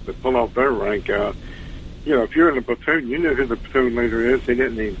fast to pull off their rank. You know, if you're in a platoon, you know who the platoon leader is. He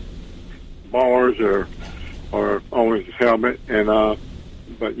didn't need bars or on his helmet. And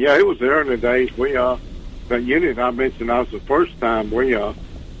but yeah, it was the early days. We that unit I mentioned, that was the first time we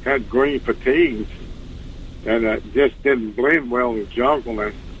had green fatigues, and just didn't blend well in the jungle.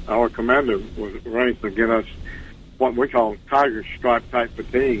 And our commander was arranged to get us what we call tiger stripe type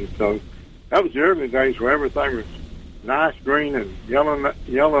fatigues. So that was the early days where everything was nice green and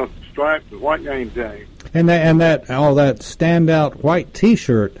yellow stripes with white name tag. And that all that standout white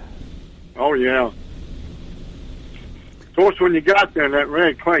T-shirt. Oh yeah. Of course, when you got there in that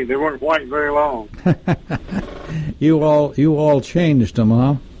red clay, they weren't white very long. You all changed them,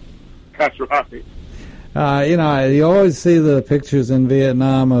 huh? That's right. You know, you always see the pictures in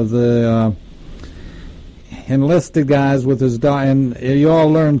Vietnam of the enlisted guys with his dog, and you all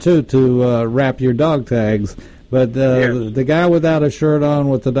learn too to wrap your dog tags. But yes. The guy without a shirt on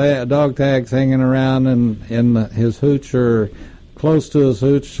with the dog tags hanging around in his hooch or close to his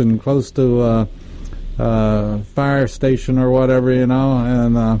hooch and close to fire station or whatever, you know,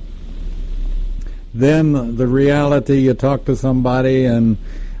 and then the reality, you talk to somebody, and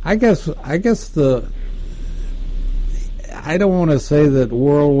I guess I don't want to say that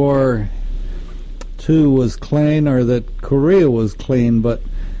World War II was clean or that Korea was clean, but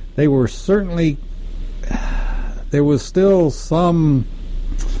they were certainly, there was still some,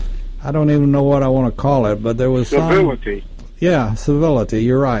 I don't even know what I want to call it, but there was civility. Yeah, civility.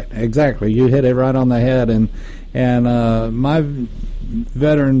 You're right. Exactly. You hit it right on the head. And my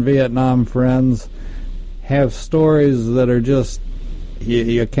veteran Vietnam friends have stories that are just,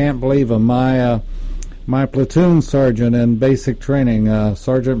 you can't believe them. My platoon sergeant in basic training,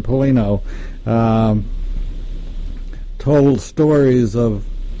 Sergeant Polino, told stories of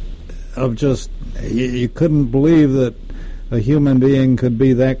just, you couldn't believe that a human being could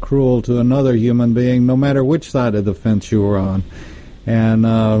be that cruel to another human being, no matter which side of the fence you were on. And,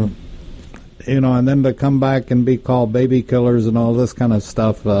 you know, and then to come back and be called baby killers and all this kind of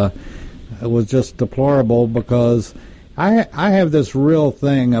stuff, it was just deplorable, because I have this real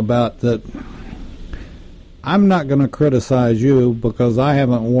thing about that. I'm not going to criticize you because I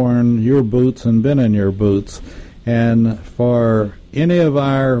haven't worn your boots and been in your boots. And for any of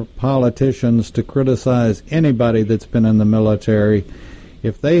our politicians to criticize anybody that's been in the military,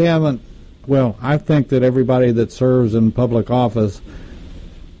 if they haven't, well, I think that everybody that serves in public office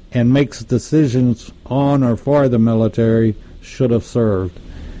and makes decisions on or for the military should have served.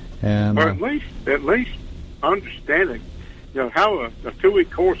 And or at least understanding have a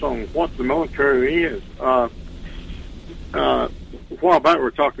 2-week course on what the military is. A while back we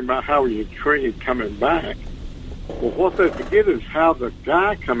were talking about how you treated coming back. Well, what they forget is how the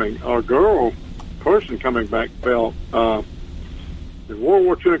guy coming, or girl, person coming back felt. In World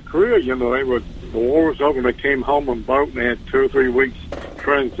War II in Korea, the war was over and they came home on a boat and they had 2 or 3 weeks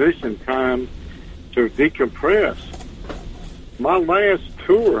transition time to decompress. My last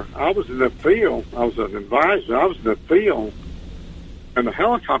tour, I was in the field. I was an advisor. I was in the field, and the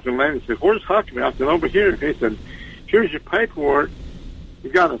helicopter landed and said, "Where's Huckabee?" I said, "Over here." He said, "Here's your paperwork. You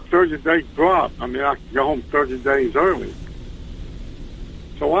got a 30-day drop. I can go home 30 days early."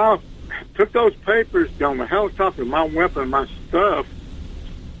 So I took those papers on the helicopter, my weapon, my stuff,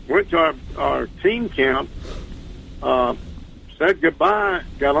 went to our team camp, said goodbye,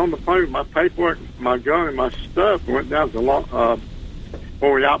 got on the phone with my paperwork, my gun, and my stuff, went down to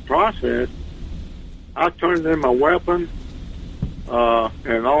before we out processed. I turned in my weapon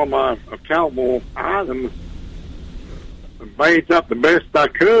and all my accountable items, bathed up the best I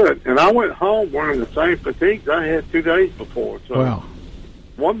could, and I went home wearing the same fatigues I had 2 days before. So wow.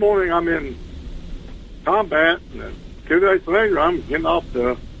 One morning I'm in combat, and 2 days later I'm getting off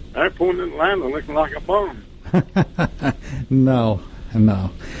the airport in Atlanta looking like a bum. No.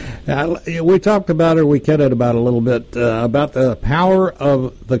 We talked about it, we kidded about it a little bit, about the power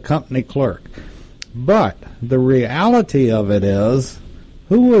of the company clerk. But the reality of it is,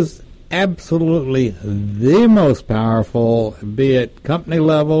 who was absolutely the most powerful, be it company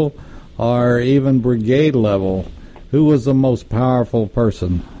level or even brigade level, who was the most powerful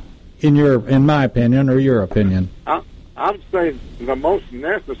person, in my opinion, or your opinion? I would say the most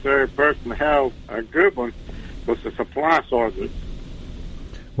necessary person to have a good one was the supply sergeant.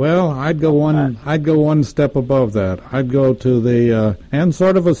 Well, I'd go one step above that. I'd go to the and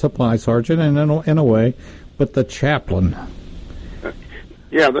sort of a supply sergeant, and in a way, but the chaplain.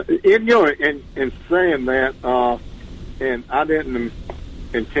 Yeah, in saying that, and I didn't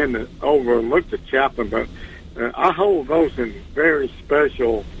intend to overlook the chaplain, but I hold those in very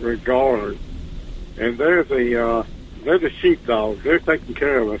special regard. And they're the sheepdogs. They're taking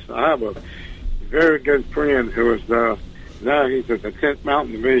care of us. I have a very good friend who is now he's at the 10th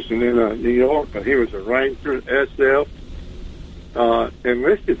Mountain Division in New York, but he was a Ranger, SF,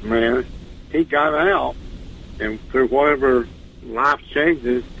 enlisted man. He got out, and through whatever life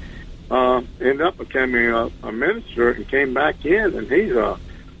changes, ended up becoming a minister and came back in, and he's a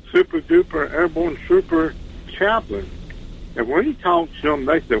super-duper airborne trooper chaplain. And when he talks to them,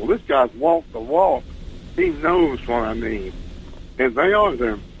 they say, well, this guy's walked the walk. He knows what I mean. And they are.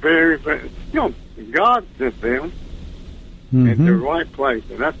 They're very, very, God sent them in the right place.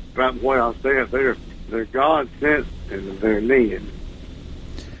 And that's about the way I say it. They're God sent and they're needed.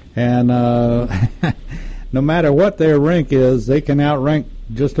 And no matter what their rank is, they can outrank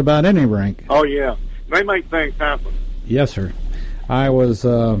just about any rank. Oh, yeah. They make things happen. Yes, sir. I was,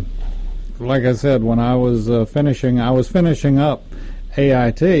 like I said, when I was finishing up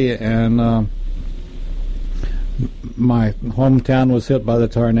AIT, and my hometown was hit by the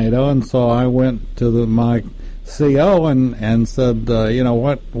tornado, and so I went to my CO and said,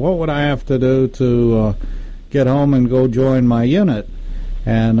 what would I have to do to get home and go join my unit?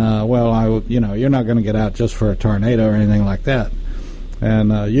 And you're not going to get out just for a tornado or anything like that.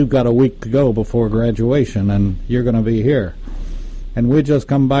 And you've got a week to go before graduation, and you're going to be here. And we just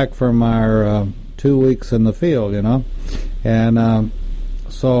come back from our 2 weeks in the field, And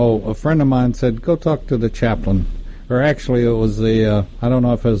so a friend of mine said, go talk to the chaplain. Or actually, it was I don't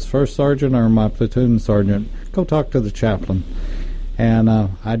know if it was first sergeant or my platoon sergeant. Go talk to the chaplain. And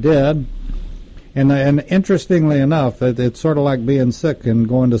I did. And interestingly enough, it's sort of like being sick and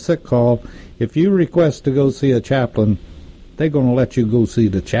going to sick call. If you request to go see a chaplain, they're going to let you go see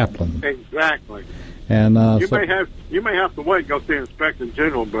the chaplain. Exactly. And you may have to wait and go see Inspector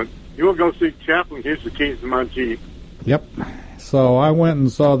General, but you will go see the chaplain. Here's the keys to my Jeep. Yep. So I went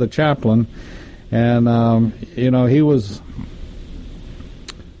and saw the chaplain, and he was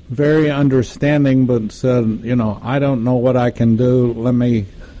very understanding, but said, I don't know what I can do. Let me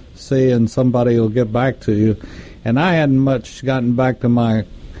see, and somebody will get back to you. And I hadn't much gotten back to my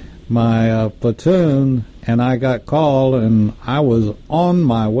platoon, and I got called, and I was on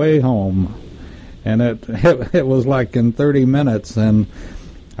my way home. And it was like in 30 minutes, and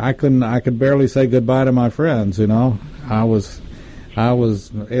I could barely say goodbye to my friends. It was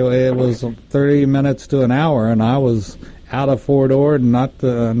 30 minutes to an hour, and I was out of Fort Ord and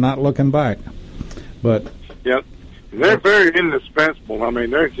not looking back. But yep, they're very indispensable. I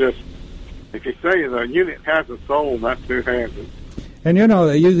mean, they're just, if you say the unit has a soul, that's who has it. And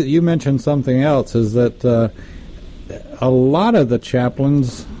you mentioned something else, is that a lot of the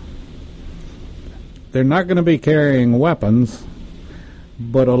chaplains, they're not going to be carrying weapons,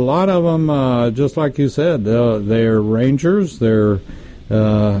 but a lot of them, just like you said, they're Rangers. They're,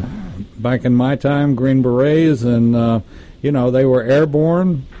 back in my time, Green Berets, and, they were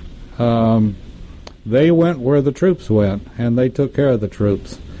airborne. They went where the troops went, and they took care of the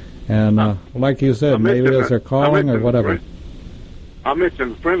troops. And like you said, maybe it's their calling or whatever. I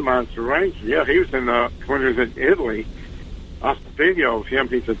mentioned a friend of mine's a Ranger. Yeah, he was when he was in Italy. I saw a video of him.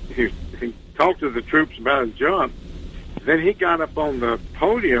 He said he talked to the troops about a jump. Then he got up on the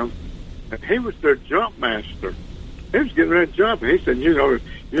podium, and he was their jump master. He was getting ready to jump, and he said, you're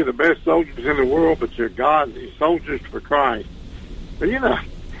the best soldiers in the world, but you're God's soldiers for Christ. But,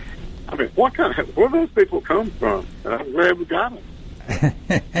 where do those people come from? And I'm glad we got them.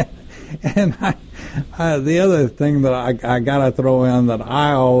 And the other thing that I got to throw in that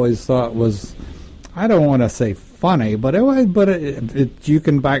I always thought was, I don't want to say funny, but you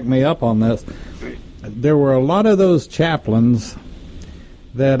can back me up on this. There were a lot of those chaplains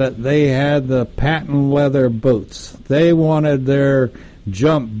that they had the patent leather boots. They wanted their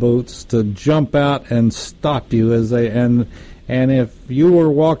jump boots to jump out and stop you and if you were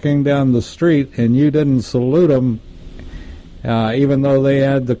walking down the street and you didn't salute them, even though they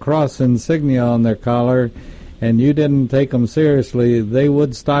had the cross insignia on their collar, and you didn't take them seriously, they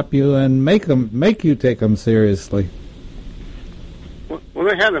would stop you and make you take them seriously. Well,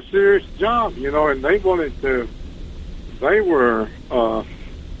 they had a serious job, and they wanted to. They were, and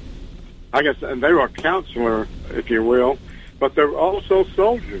they were a counselor, if you will, but they were also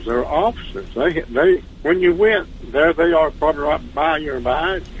soldiers. They were officers. They when you went there, they are probably right by you or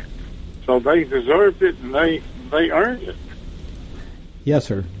behind you. So they deserved it, and they earned it. Yes,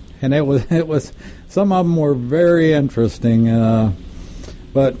 sir. And it was some of them were very interesting.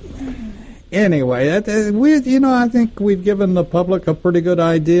 But anyway, I think we've given the public a pretty good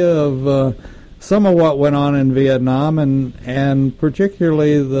idea of some of what went on in Vietnam, and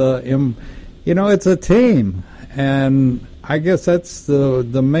particularly it's a team, and I guess that's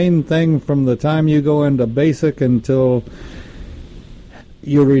the main thing from the time you go into basic until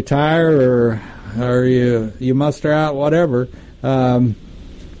you retire or you muster out, whatever.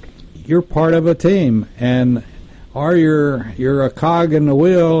 You're part of a team, and you're a cog in the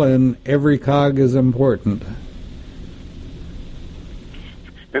wheel, and every cog is important.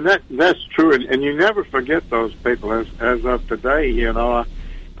 And that's true, and you never forget those people. As of today,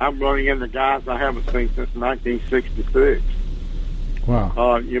 I'm running into guys I haven't seen since 1966.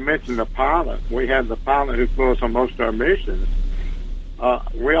 Wow. You mentioned the pilot. We had the pilot who flew us on most of our missions.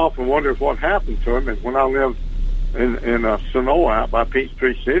 We often wonder what happened to him, and when I lived in Sonora out by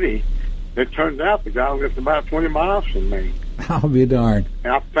Peachtree City, it turned out the guy lived about 20 miles from me. I'll be darned.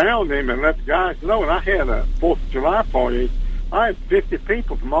 And I found him and let the guys know, and I had a 4th of July party. I had 50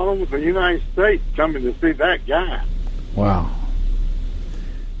 people from all over the United States coming to see that guy. Wow.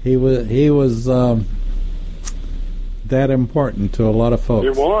 He was that important to a lot of folks.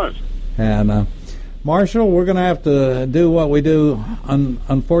 It was. And Marshall, we're going to have to do what we do,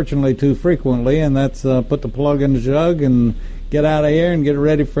 unfortunately, too frequently, and that's put the plug in the jug and get out of here and get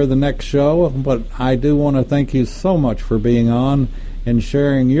ready for the next show. But I do want to thank you so much for being on and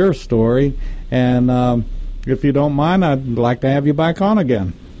sharing your story. And if you don't mind, I'd like to have you back on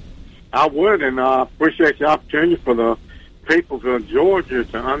again. I would, and I appreciate the opportunity for the people of Georgia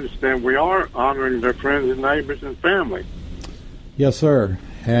to understand we are honoring their friends and neighbors and family. Yes, sir.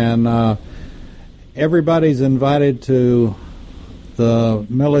 And everybody's invited to the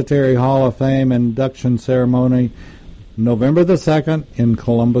Military Hall of Fame induction ceremony November the 2nd in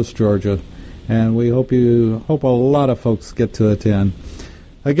Columbus, Georgia. And we hope a lot of folks get to attend.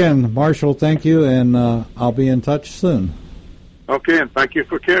 Again, Marshall, thank you, and I'll be in touch soon. Okay, and thank you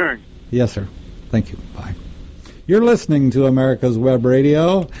for caring. Yes, sir. Thank you. Bye. You're listening to America's Web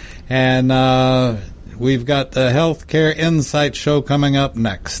Radio, and we've got the Healthcare Insight Show coming up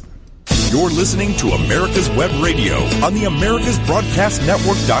next. You're listening to America's Web Radio on the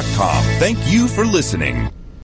AmericasBroadcastNetwork.com. Thank you for listening.